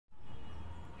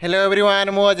Hello everyone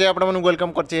मु अजय आपन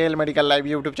welcome करछे मेडिकल लाइव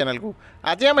यूट्यूब चैनल को।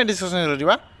 आज आम डिस्कसन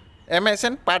करबा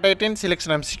MSN Part-18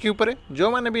 सिलेक्शन MCQ पर जो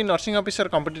मैंने भी नर्सिंग ऑफिसर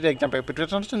कॉम्पिटिटिव एग्जाम पे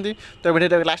प्रिपरेशन होती तो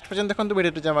वीडियो लास्ट पर्यंत देखो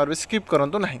वीडियो जमा भी स्किप करूँ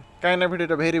ना कहीं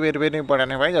video very very very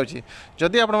important होगा जाऊँगी।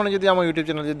 जदि आपड़ी आम यूट्यूब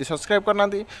चैनल जब सब्सक्राइब करना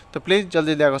तो प्लीज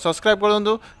जल्दी जल्दी सब्सक्राइब कर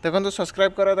दूँ। देखो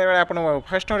सब्सक्राइब कर आप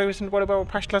फास्ट नोटिफिकेशन पड़े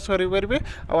फास्ट क्लास करेंगे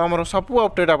और सब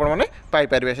अपडेट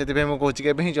आपरे से कहूँ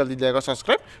कि जल्दी जल्दी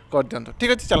सब्सक्राइब कर दिखाँ।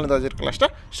 ठीक अच्छे चलते आज क्लासटा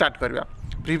स्टार्ट करवा।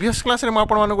 प्रीवियस क्लास में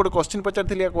मुझे गोटे क्वेश्चन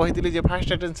पचारि कही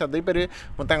फास्ट अटेंस देपारे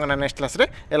मुझे नेक्स्ट क्लास रे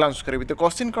अनाउंस करी। तो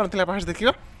क्वेश्चन कौन थी फास्ट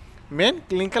देखिए main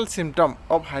clinical symptom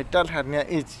of हाइटाल hernia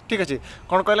is. ठीक अच्छे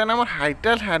कौन कहला ना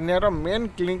हाइटाल हार्निया मेन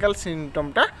क्लिनिकल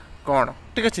सिम्पटमटा कौन।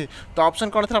 ठीक अच्छे तो ऑप्शन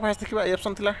कौन था फास्ट देखिए ए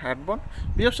ऑप्शन था हार्टबर्न,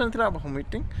 बी ऑप्शन था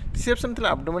वोमिटिंग, सी ऑप्शन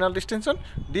था एब्डोमिनल डिस्टेंशन,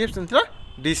 डी ऑप्शन था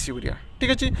डिस्यूरिया। ठीक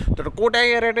अच्छे तो कोटा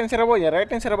राइट आंसर हम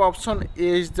राइट आंसर हम option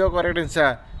A is the correct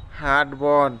answer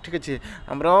heartburn. ठीक अच्छे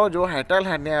आमर जो हाइटाल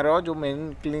हार्निया जो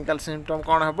मेन क्लिनिकल सिम्पटम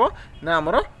कौन हम ना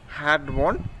आमर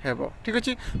हार्टबर्न हेबो। ठीक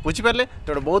अच्छे बुझीपारे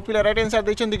तो बहुत पिला राइट आंसर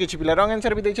देते किसी पिला रंग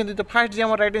आंसर भी देते। तो फास्ट जी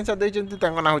राइट आंसर देते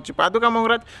ना हूँ पादुका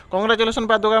मंगराज। कंग्राचुलेसन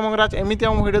पादुका मंगराज। एमती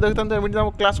आम वीडियो देखता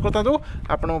एमती क्लास करता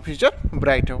आपन फ्यूचर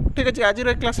ब्राइट हो। ठीक अच्छे आज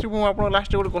क्लास मुझे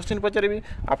लास्ट गोटे क्वेश्चन पचारि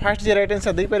आ फास्ट जी राइट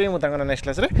आंसर देपारे मुझे नेक्स्ट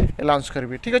क्लास अनाउंस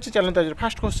करी। ठीक अच्छे चलते आज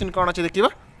फास्ट क्वेश्चन कौन अच्छे देखा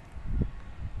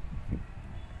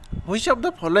which of the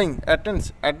following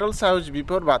attains adult size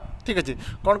before bath. ठीक अच्छे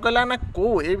कौन कहला ना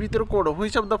को ए भर Kaut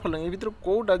which of the following ए भर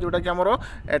कौटा जोटा कि आमर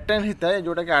अटेंड होता है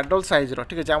जोटा कि एडल्ट साइज।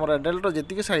 ठीक अच्छे आम एडल्ट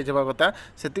जी साइज हवा कथा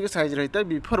से साइज रही है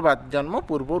बिफोर बाथ जन्म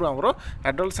पूर्व आमर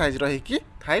एडल्ट साइज रही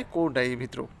थाए कौटा ये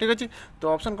भर। ठीक अच्छे तो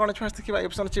ऑप्शन कौन अच्छे फास्ट देखिए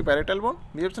ऑप्शन अच्छी पैरेटल बोन,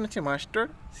 बी ऑप्शन अच्छी मास्टर्ड,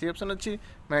 सी ऑप्शन अच्छी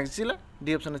मैक्सिला,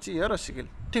 डी ऑप्शन अच्छी ईयर ऑसिकल।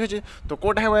 ठीक अच्छे तो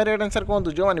कौटा है राइट आंसर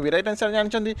कहूँ जो मैंने भी राइट आंसर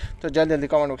जानते तो जल्दी जल्दी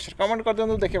कमेंट बॉक्स कमेंट कर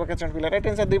दिखाँ देखिए कैसे पिला राइट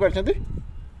आंसर दे पार्टी।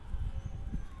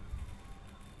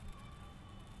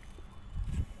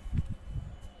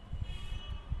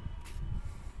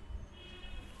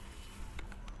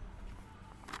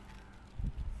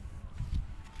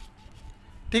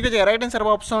 ठीक है right answer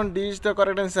option D is the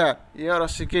correct answer year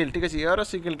ossicle. ठीक है ईयर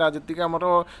ऑसिकलटा जी आम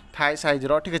थाए साइज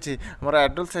ठीक अच्छे आम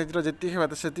एडल्ट साइज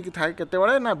जी से थाए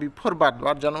के ना बिफोर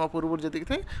बार जन्म पूर्व जी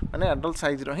थाए मैंने एडल्ट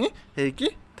साइज ही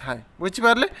थाए।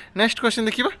 बुझीपारे नेक्स्ट क्वेश्चन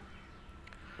देखिए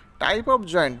type of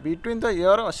joint between the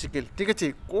year ossicle. ठीक अच्छे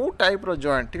को टाइप रो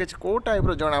जॉइंट। ठीक अच्छे को टाइप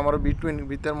रो जॉइंट आमर बिटवीन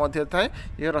भीतर मध्य थाए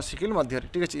ईयर ऑसिकल मध्य।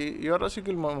 ठीक अच्छे ईयर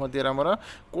ऑसिकल मध्य आमर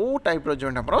को टाइप रो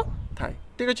जॉइंट आमर थाए।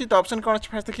 ठीक अच्छे तो ऑप्शन कौन अच्छे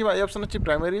फास्ट देखिए ए ऑप्शन अच्छी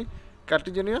प्राइमरी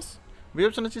कार्टिलेजिनस, बी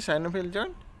ऑप्शन अच्छी साइनोफियल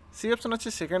जॉइंट, सी ऑप्शन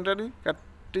अच्छी सेकेंडरी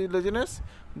कार्टिलेजिनस,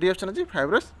 डी ऑप्शन अच्छी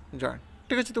फाइब्रस जॉइंट।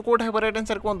 ठीक अच्छे तो कौट है राइट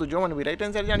आंसर कहूँ जो मैंने भी राइट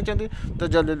आंसर जानते तो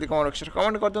जल्दी जल्दी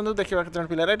कमेंट कर दिखाँ देखिए कितने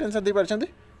पिला राइट आंसर दे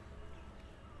पार्टी।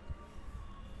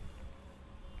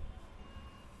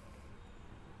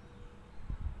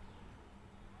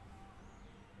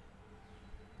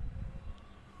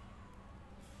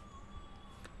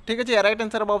 ठीक अच्छे right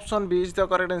answer option B is the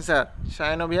correct answer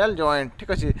synovial joint.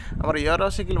 ठीक अच्छे आम ईयर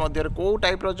ऑसिकल मध्य को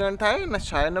टाइप रो जॉइंट थाए ना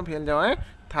साइनोवियल जॉइंट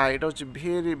थाए। यहाँ हूँ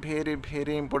भेरी भेरी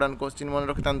भेरी इंपोर्टेंट क्वेश्चन मन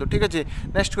रखी था। ठीक अच्छे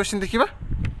नेक्स्ट क्वेश्चन देखिए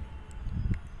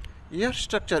year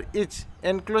structure is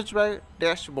enclose by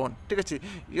dash bone. ठीक अच्छे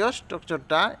ईयर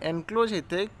स्ट्रक्चरटा एनक्लोज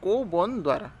होता है को बोन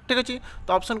द्वारा। ठीक अच्छे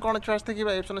तो ऑप्शन कौन अच्छे फास्ट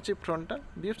देखिए ऑप्शन अच्छी फ्रंटल,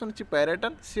 बी ऑप्शन अच्छी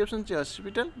पैरेटल, सी ऑप्शन अच्छी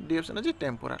हॉस्पिटल, डी ऑप्शन अच्छी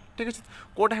टेम्पोरल। ठीक अच्छे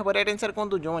कौट है राइट आंसर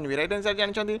कहूँ जो मैंने भी राइट आंसर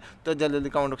जानते तो जल्दी जल्दी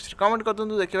कमेंट बॉक्स कमेंट कर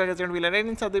दिखाँ देखिए कैसे पिला राइट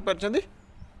आंसर दे पार्टी।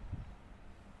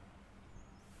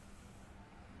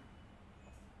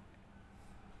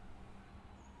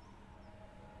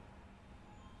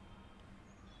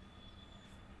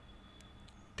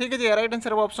 ठीक है right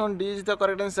answer option D is the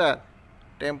correct answer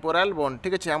temporal bone.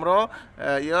 ठीक अच्छे आमर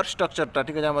ईयर स्ट्रक्चरटा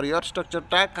ठीक है आम ईयर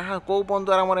स्ट्रक्चरटा क्या कौ बोन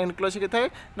द्वारा आम एनक्लोज होता है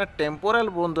ना टेम्पोरल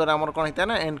बोन द्वारा आम कौन होता है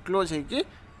ना एनक्लोज होती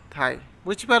थाए।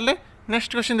 बुझीपारे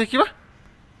नेक्स्ट क्वेश्चन देखिए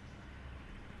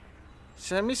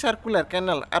semi circular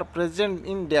canal are present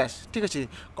in dash. ठीक अच्छे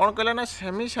कौन कहला ना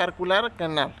सेमी सर्कुलर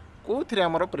कैनाल कौ थे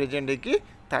आमर प्रेजेंट होती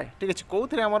थाए। ठीक अच्छे कौ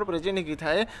थे आमर प्रेजेंट होती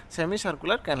थाए सेमी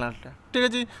सर्कुलर कैनालटा। ठीक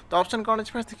अच्छे तो ऑप्शन कौन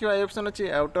अच्छे फास्ट देखिए ए ऑप्शन अच्छी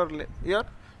आउटर ईयर,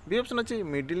 बी ऑप्शन अच्छी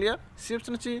मिडिल ईयर, सी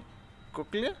ऑप्शन अच्छी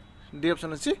कोक्लियर, डी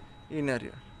ऑप्शन अच्छी इनर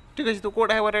ईयर। ठीक अच्छे तो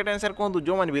कौट है राइट आंसर कहूँ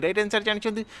जो मैंने भी राइट आंसर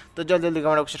जानते तो जल्दी जल्दी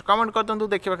कमेंट बॉक्स कमेंट कर दिखाँ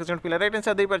देखिए कितने पिला राइट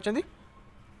आंसर दे पार्टी।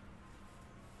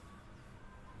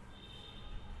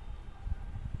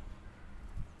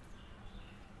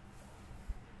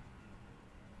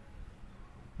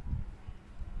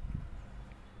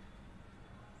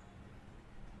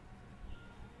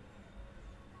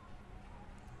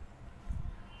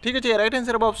 ठीक अच्छे right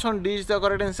answer of option D is the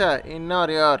correct answer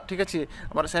inner ear ठीक अच्छे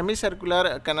आम सेमी सर्कुलर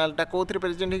कैनालटा कौन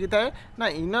प्रेजेंट होगी थाए ना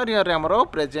इनर ईयर रे आमर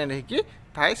प्रेजेंट होगी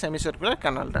थाए सेमी सर्कुलर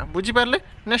कैनालटा बुझीपारे।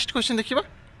 नेक्स्ट क्वेश्चन देखिए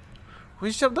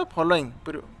which of the following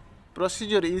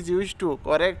procedure is used to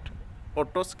correct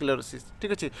ओटोस्क्लेरोसिस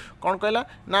ठीक अच्छे कौन कहला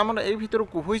ना आम ए भर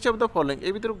को व्हिच ऑफ द फॉलोइंग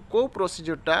ए भर को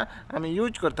प्रोसीजरटा आम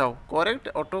यूज करता करेक्ट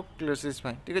ऑटोक्लेरोसिस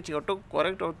ठीक अच्छे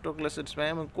करेक्ट ऑटोक्लेरोसिस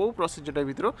आम को प्रोसीजरटा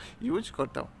भर यूज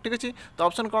करता ठीक अच्छे। तो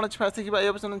ऑप्शन कौन अच्छे फास्ट देखिए ए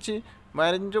ऑप्शन अच्छी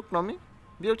माइरेंजोक्टोमी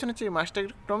बी ऑप्शन अच्छी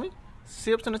मास्टेक्टोमी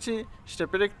सी ऑप्शन अच्छी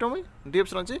स्टेपेरेक्टोमी डी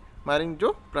ऑप्शन अच्छी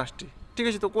माइरेंजोप्लास्टी ठीक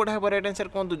है। तो कौटा है राइट आंसर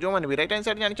कहूँ जो मैंने भी राइट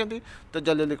आंसर जानते तो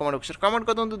जल्दी जल्दी कमेंट बॉक्स कमेंट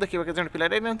कर दूँ देखिए केते पिला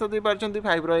राइट आंसर दे पारछंती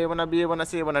 5 रो ए बना बी ए बना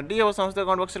सी ए बना डी हो समस्त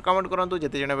कमेंट बॉक्स कमेंट करंतु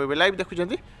जते जण लाइव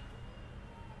देखुछंती।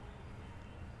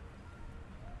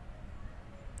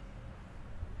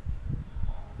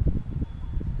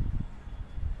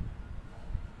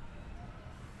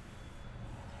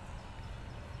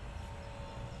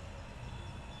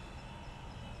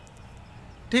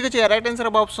 ठीक अच्छे right answer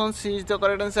of option C is the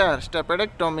correct answer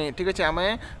स्टेपेडेक्टोमी ठीक अच्छे आम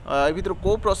भर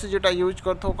को प्रोसीजरटा यूज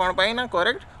कर कौन पाई ना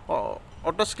करेक्ट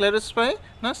ऑटोस्क्लेरोसिस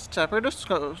ना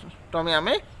स्टेपेडेक्टोमी आम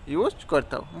यूज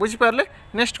करता बुझीपारे।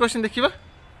 नेक्स्ट क्वेश्चन देखिए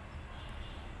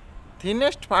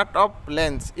thinnest part of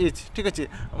lens is ठीक अच्छे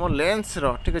आम लेंस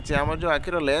ठीक अच्छे आम जो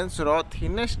आखिर लेंस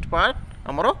थिनेस्ट पार्ट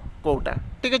आमर कौटा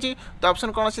ठीक अच्छे। तो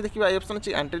ऑप्शन कौन अच्छे देखिए ए ऑप्शन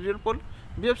अच्छी एंटीरियर पोल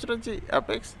बी ऑप्शन अच्छी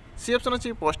एपेक्स सी ऑप्शन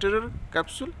अच्छी पोस्टीरियर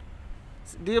कैप्सूल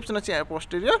डी ऑप्शन अच्छे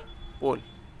पोस्टीरियर पोल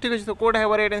ठीक अच्छे। तो कौटा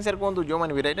है राइट आंसर कहूँ जो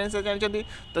मैंने भी राइट आंसर जानते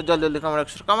तो जल्दी जल्दी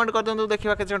कमेंट कर दूँ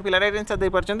देखिए केते पिला राइट आंसर दे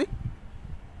पारछंती।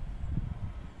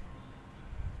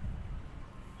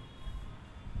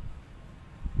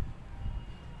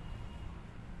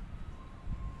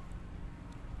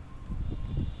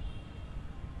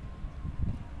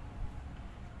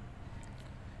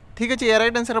 ठीक अच्छे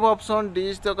right answer of option D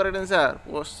is the correct answer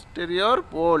posterior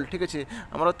पोल ठीक अच्छे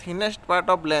आमर thinnest part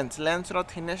of lens lens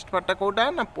thinnest पार्टा कौटा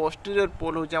ना पोस्टीरियर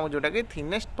पोल हो जोटा कि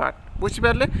थिनेस्ट पार्ट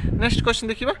बुझीपारे। नेक्स्ट क्वेश्चन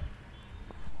देखिए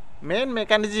main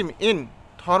mechanism in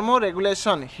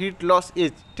thermoregulation heat loss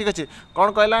is ठीक अच्छे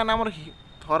कौन कहला ना आमर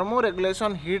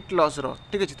थर्मोरेगुलेशन हीट लॉस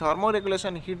ठीक अच्छे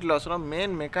thermoregulation heat loss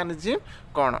main mechanism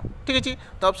कौन ठीक अच्छे।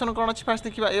 तो ऑप्शन कौन अच्छी फास्ट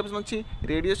देखिए ए ऑप्शन अच्छी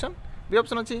रेडिएशन बी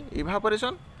ऑप्शन अच्छी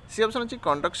इवापोरेशन सी ऑप्शन अच्छी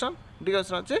कंडक्शन डी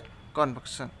ऑप्शन अच्छे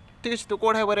कन्वेक्शन ठीक है। तो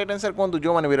कौन है राइट आंसर कहूँ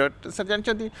जो मैंने भी राइट आंसर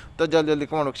जानते तो जल्दी जल्दी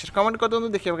कमेंट बॉक्स कमेंट कर दूँ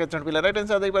देखिए केते पिला राइट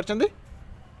आंसर दे पारछंती।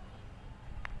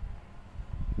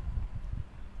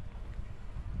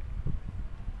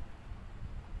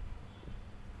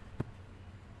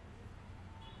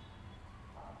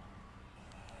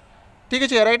 ठीक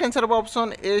अच्छे right answer of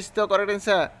option A is the correct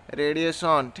answer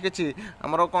radiation ठीक अच्छे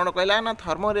आमर कौन कहला ना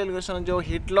थर्मोरेगुलेशन जो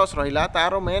हीट लॉस रहा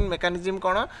तार मेन मेकानिज्म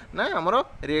कौन ना आमर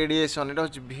रेडिएशन यहाँ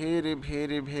हूँ भेरी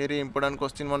भेरी भेरी इंपोर्टेंट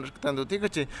क्वेश्चन मन रखता ठीक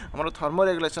अच्छे आमर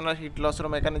थर्मोरेगुलेशन हीट लॉस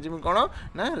मेकानिज्म कौन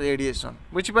ना रेडिएशन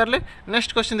बुझीपारे।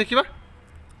 नेक्स्ट क्वेश्चन देखिए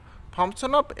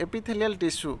function of epithelial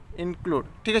tissue include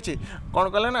ठीक अच्छे कौन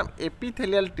कहला ना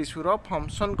एपिथेलियल टिश्यूर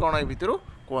फंक्शन कौन ए भर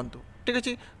कहतु ठीक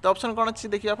अच्छे। तो ऑप्शन कौन अच्छी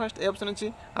देखिए फास्ट ए ऑप्शन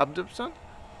अच्छी अब्जॉर्प्शन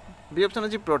बी ऑप्शन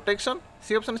अच्छी प्रोटेक्शन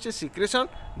सी ऑप्शन अच्छी सिक्रेशन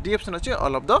डी ऑप्शन अच्छी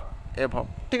ऑल ऑफ द एबव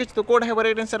ठीक है। तो कौन है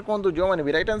राइट आंसर कहूँ जो मैंने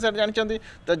भी राइट आंसर जानते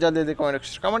तो जल्दी जल्दी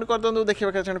कमेंट कर दूँ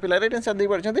देखिए केते पिला राइट आंसर दे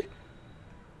पारछंती।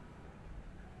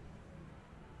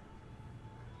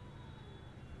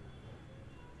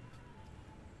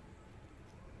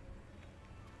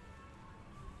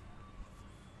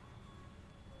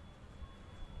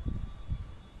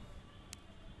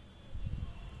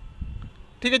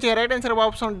 ठीक अच्छे right answer of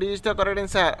option D is the correct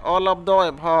answer all of the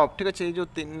above ठीक अच्छे जो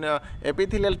तीन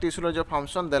एपिथेलियल टिश्यूर जो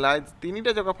फंक्शन देला तीन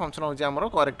टा जगह फंक्शन होचे हमरो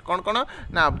करेक्ट कौन कौन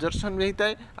ना अब्जॉर्प्शन भी होता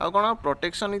है आ कौन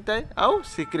प्रोटेक्शन होता है आउ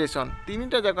सिक्रेशन तीन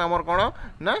टा जगह हमर कौन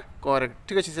ना करेक्ट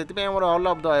ठीक अच्छे से हमर all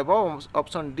of the above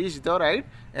option D is the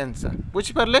right answer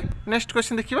बुझीपारे। Next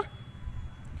question देखिए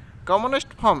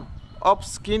commonest form of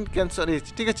skin cancer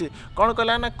is ठीक अच्छे कौन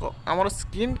कहला ना आमर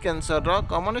स्किन कैंसर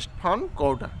कॉमनेस्ट फॉर्म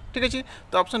कौटा ठीक अच्छे।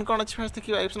 तो ऑप्शन कौन अच्छी फास्ट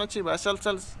देखिए ऑप्शन अच्छी basal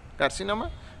cell carcinoma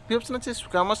B option अच्छी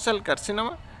squamous cell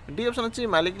carcinoma D option अच्छी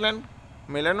मालिग्नेंट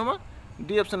मेलानोमा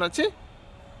डी ऑप्शन अच्छी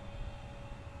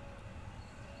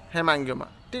हेमांगियोमा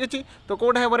ठीक अच्छे। तो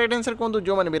कौन है राइट आंसर कहूँ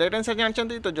जो मैंने भी राइट आंसर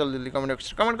जानते तो जल्दी जल्दी कमेंट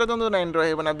बॉक्स कमेंट कर दूँ 9 रो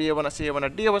ए बना बी ए बना सी ए बना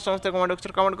डी हम समस्त कमेंट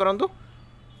बॉक्स कमेंट करूँ।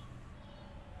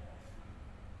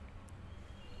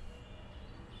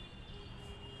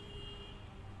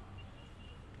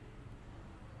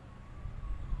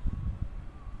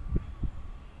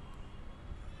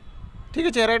 ठीक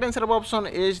है right answer of option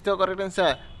A is the correct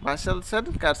answer basal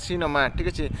cell carcinoma ठीक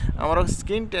अच्छे आमर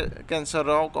स्किन कैंसर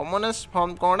कॉमनेस्ट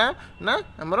फॉर्म कौन ना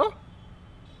आमर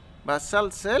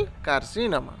basal cell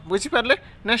carcinoma बुझिपारे।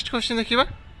 Next question देखिबा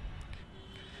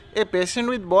A patient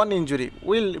with bone injury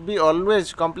will be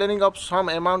always complaining of some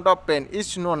amount of pain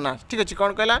is known as ठीक अच्छे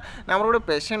कौन कहला ना आम गोटे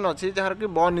पेसेंट अच्छी जार कि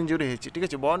बन इंजुरी होती ठीक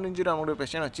अच्छे बन इंजुरी आम गोटे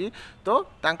पेसेंट अच्छी तो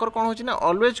कौन हो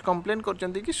ऑलवेज कंप्लेन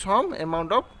कर सम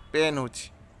अमाउंट ऑफ पेन हो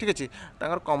ठीक अच्छे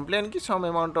कंप्लेन कि सम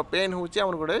अमाउंट ऑफ पेन हो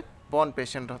गोटे बन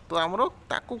पेसेंट तो आमर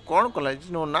ताकू कौन कला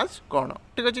नोन आज कौन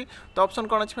ठीक अच्छे तो ऑप्शन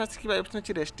कौन अच्छे फास्ट देखिए ऑप्शन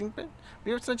अच्छी रेस्टिंग पेन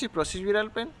बी ऑप्शन अच्छी प्रोसीड्यूरल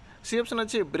पेन सी ऑप्शन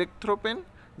अच्छी break throw pen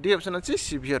D option अच्छी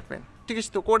सीवियर पेन ठीक है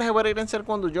तो कौट है राइट आंसर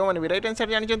कहूँ जो मैंने भी राइट आंसर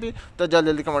जानते तो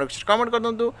जल्दी जल्दी कमेंट कर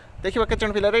दिंतु देखिए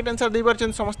केते पिला राइट आंसर दे पार्छ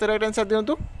समस्त राइट आंसर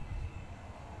दिंतु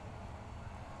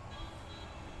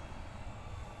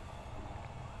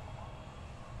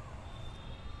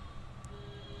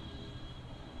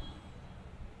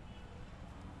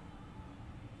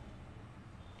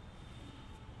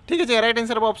ठीक है right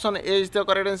answer option A is the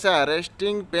correct answer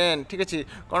resting pen ठीक अच्छे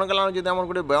कौन कला जब आम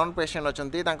गोटे बर्न पेसेंट अच्छा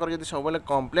जब सब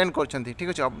कंप्लेन कर ठीक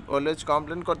अच्छे ऑलवेज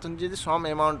कंप्लेन कर some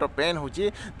amount of pain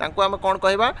home कौन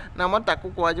कहवा ना आम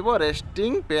कह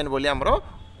रेस्टिंग पेन बोली आमर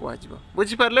कह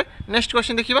बुझीपारे। नेक्स्ट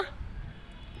क्वेश्चन देखिए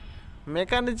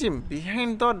mechanism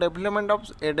behind the development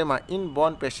of oedema in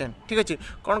burn patient ठीक अच्छे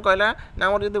कौन कहला ना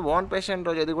आम जब बर्न पेसेंट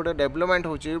जब गोटे डेवलपमेंट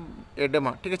हो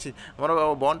एडेमा ठीक अच्छे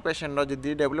आम बर्न पेसेंट जब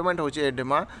डेवलपमेंट हो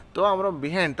एडेमा तो आम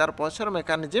बिहाइंड तार पछर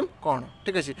मेकानिज्म कौन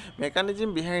ठीक अच्छे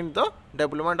mechanism behind the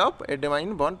development of oedema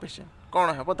in burn patient कौन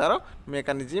है तार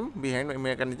मेकानिज्म बिहाइंड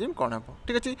मेकानिज्म कौन है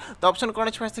ठीक अच्छे तो ऑप्शन कौन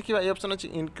अच्छे देखिए ए ऑप्शन अच्छी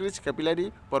increase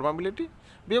capillary permeability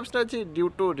B option अच्छी due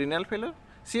to renal failure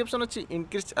C option अच्छी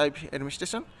increase ivy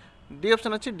administration D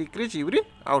option अच्छी डिक्रीज यूरिन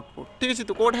आउटपुट ठीक है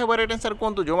तो कौट है राइट आंसर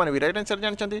कहूँ जो मैंने भी राइट आंसर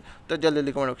जानते तो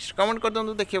जल्दी जल्दी कमेंट कर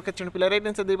दिंतु देखिए केते पिला राइट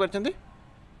आंसर दे पार्छ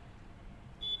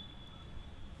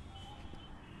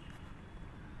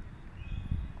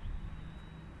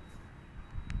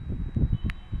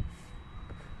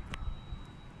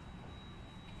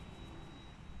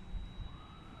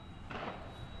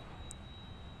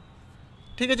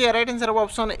ठीक है right answer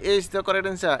option A is the correct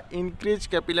answer increase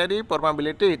capillary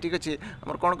permeability ठीक अच्छे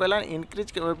आम कौन कहला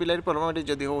इंक्रीज कैपिलरी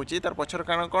परमेबिलिटी जब हो तार पछर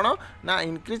कारण कौन ना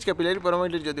इंक्रीज कैपिलरी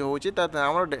परमेबिलिटी जब हो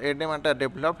एडेमाटा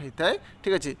डेभलप होता है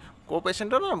ठीक अच्छे को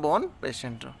पेसेंट ना बर्न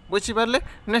पेसेंट बुझीपारे।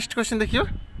 नेक्स्ट क्वेश्चन देखिए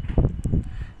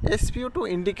SpO2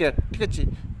 इंडिकेट ठीक अच्छे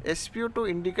SpO2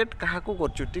 इंडिकेट क्या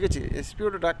कर ठीक अच्छे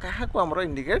SpO2 क्या आमर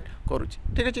इंडिकेट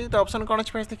करुच्ची ठीक अच्छे तो ऑप्शन कौन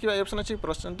अच्छे देखिए ऑप्शन अच्छी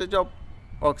percentage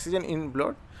of oxygen in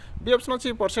blood B option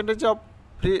अच्छी percentage of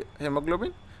free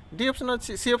haemoglobin D option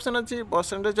अच्छी सी ऑप्शन अच्छी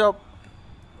percentage of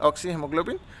oxy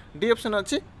haemoglobin D option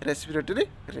अच्छी रेस्पिरेटरी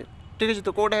रेट ठीक है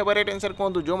तो कौट है राइट आंसर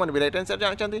कहूँ जो मैंने भी राइट आंसर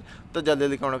जानते तो जल्दी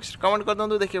जल्दी कमेंट कर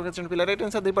दिंतु देखिए केते पिला राइट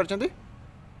आंसर दे पार्छ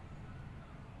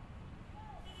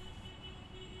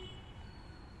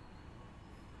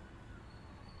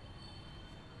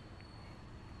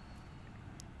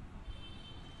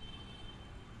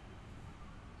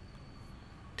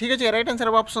ठीक है right answer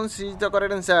option C is the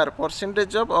correct answer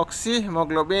percentage of oxy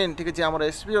haemoglobin ठीक है आमर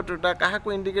SpO2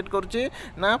 क्या इंडिकेट करुच्चे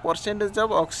ना परसेंटेज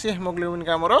ऑफ ऑक्सी हेमोग्लोबिन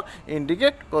का आमर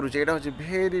इंडिकेट करुच्चे यहाँ हूँ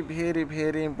भेरी भेरी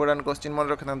भेरी इंपोर्टेंट क्वेश्चन मन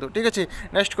रखी था ठीक है।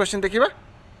 नेक्स्ट क्वेश्चन देखिए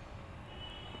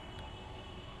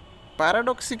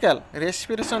paradoxical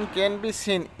respiration can be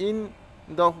seen in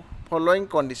the following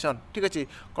condition ठीक अच्छे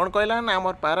कौन कहला ना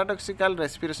आम पैराडॉक्सिकल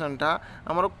रेस्पिरेशन टा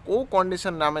आमर को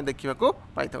कंडीशन आम देखा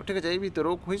पाई था ठीक है भितर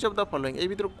व्हिच ऑफ द फॉलोइंग ए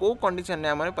भितर को कंडीशन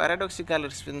आम पैराडॉक्सिकल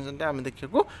रेस्पिरेशन टा आम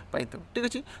देखा पाई था ठीक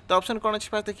अच्छे तो ऑप्शन कौन अच्छे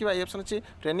फास्ट देखिए ए ऑप्शन अच्छी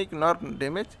phrenic nerve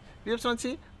damage B option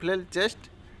अच्छी फ्लेल चेस्ट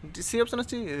सी ऑप्शन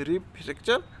अच्छी रिब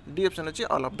फ्रैक्चर डी ऑप्शन अच्छी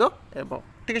ऑल ऑफ द एबव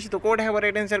ठीक है तो कौट है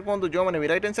राइट आंसर कहूँ जो मैंने भी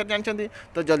राइट आंसर जानते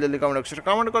तो जल्दी जल्दी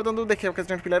कमेंट कर दिंतु देखिए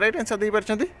केते पिला राइट आंसर दे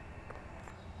पार्छ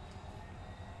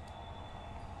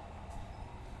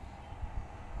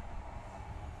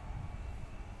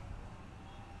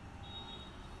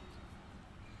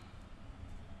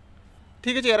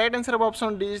ठीक है right answer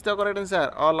option D is the correct answer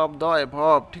all of the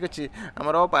above ठीक अच्छे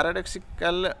आमर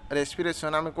पैराडॉक्सिकल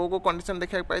रेस्पिरेशन आम को कंडीशन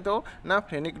देखा पाई तो ना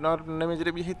फ्रेनिक नर्व डैमेज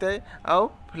भी होता है आउ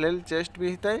फ्लेल चेस्ट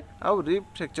भी होता है आउ रिब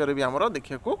फ्रैक्चर भी आमर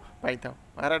देखा पाई था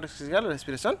पैराडॉक्सिकल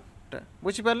रेस्पिरेशन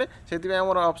बुझीपारे से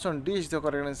आमर option D is the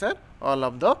correct answer all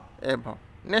of the above.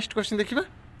 Next question देखिए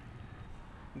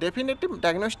definitive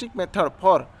diagnostic method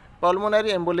for पल्मोनारी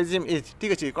embolism is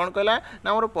ठीक अच्छे कौन कहला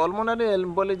ना आम पल्मोनारी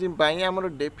एम्बोलिज्म आम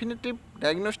डेफिनेटिव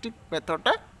डायग्नोस्टिक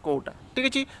मेथडटा कौटा ठीक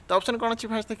अच्छे तो ऑप्शन कौन अच्छी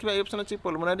फास्ट देखिए ऑप्शन अच्छी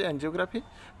पल्मोनारी एंजियोग्राफी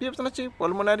बी ऑप्शन अच्छी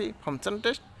पल्मोनारी फंक्शन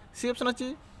टेस्ट सी ऑप्शन अच्छी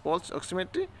पल्स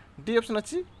ऑक्सीमेट्री डी ऑप्शन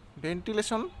अच्छी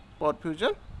वेंटिलेशन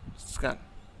परफ्यूजन स्कैन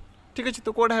ठीक अच्छे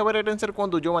तो कौट है राइट आंसर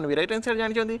कहूँ जो मैंने भी राइट आंसर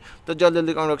जानते तो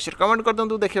जल्दी जल्दी कमेंट कर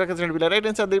दिंतु देखिए केते पिला राइट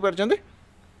आंसर दे पार्छ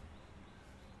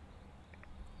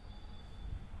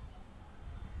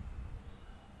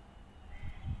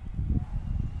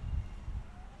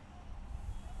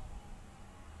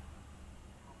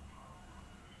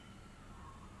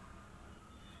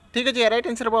ठीक अच्छे राइट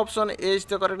आंसर हम option A is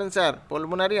the correct answer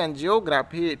पल्मोनारी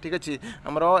angiography ठीक अच्छे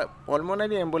आमर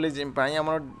पल्मोनारी एम्बोलिज्म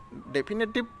आमर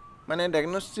डेफिनेटिव माने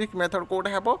डायग्नोस्टिक मेथड कोड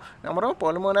है आमर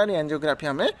पल्मोनारी एंजियोग्राफी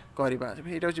आम करवा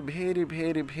ये हूँ भेरी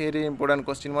भेरी भेरी इंपोर्टेंट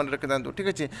क्वेश्चन मन रखी था ठीक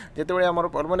अच्छे जिते आम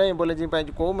पल्मोनारी एम्बोलिज्म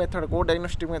कौ मेथड कौ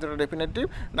डायग्नोस्टिक मेथड डेफिनेटिव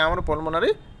ना आम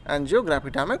पल्मोनारी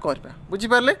एंजियोग्राफीटा आम करवा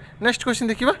बुझीपारे। नेक्स्ट क्वेश्चन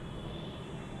देखा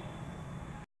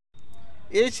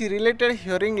age related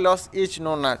hearing loss is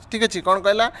known as ठीक अच्छे कौन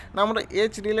कहला ना आम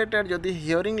एज रिलेटेड जदि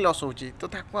हियरिंग लॉस होची तो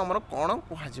ताको आमर कौन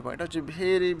कहजिबो एटा होची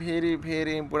भेरी भेरी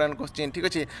भेरी इंपोर्टेंट क्वेश्चन ठीक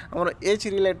अच्छे आमर एज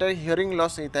रिलेटेड हियरिंग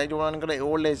लॉस होता है जो मानकर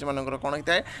ओल्ड एज मानकर कौन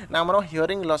होता है ना आमर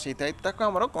हियरिंग लॉस होता है ताको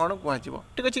आमर कौन कहजिबो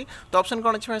ठीक अच्छे तो ऑप्शन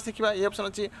कौन अच्छे देखा ए ऑप्शन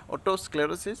अच्छी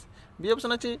ओटोस्क्लेरोसिस बी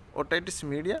ऑप्शन अच्छी ओटाइटिस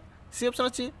मीडिया सी ऑप्शन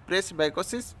अच्छी प्रेस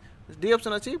बाइकोसिस डी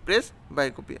ऑप्शन अच्छी प्रेस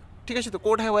बाइकोपिया ठीक है तो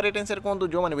कोड है राइट आंसर कहूँ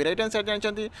जो मैंने भी राइट आंसर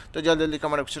जानते तो जल्दी जल्दी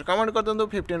कमेंट बॉक्स कमेंट कर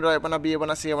दिखाँ 15 रहा बी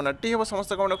बना सी बना टी हम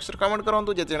समस्त कमेंट बॉक्स कमेंट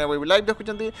करूँ जिते भी लाइव देखुं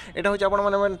यहाँ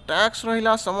हूँ आप टास्क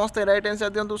रहा समस्ते राइट आंसर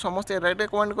दिंतु समस्ते राइट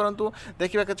कमेंट करूँ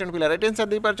देखा के पिला राइट आंसर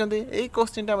दे पार्टी यही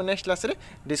क्वेश्चन आम नेक्स्ट क्लास में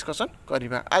डिस्कसन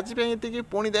करवा आज ये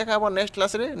पुणी देखा नेक्स्ट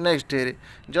क्लास में नेक्स्ट डे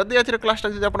जदि आज क्लास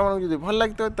आपको भल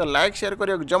लगे तो लाइक शेयर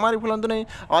करने जमा भी भूलु नहीं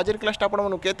आज क्लास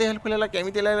आपको केते हेल्पफुल है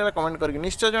केमी लगे कमेंट करके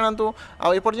निश्चय जनातु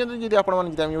आपर्यंत जब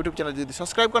आप यूट्यूब चैनल जब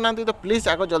सब्सक्राइब करना तो प्लीज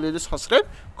आगे जल्दी जल्दी सब्सक्राइब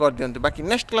कर दिंतु बाकी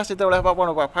नेक्स्ट क्लास जो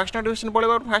आप फास्ट नोटिफिकेशन पड़े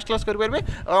फास्ट क्लास करेंगे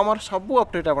और सब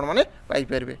अपडेट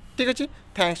आपने ठीक अच्छे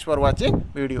थैंक्स फॉर वाचिंग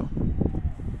वीडियो।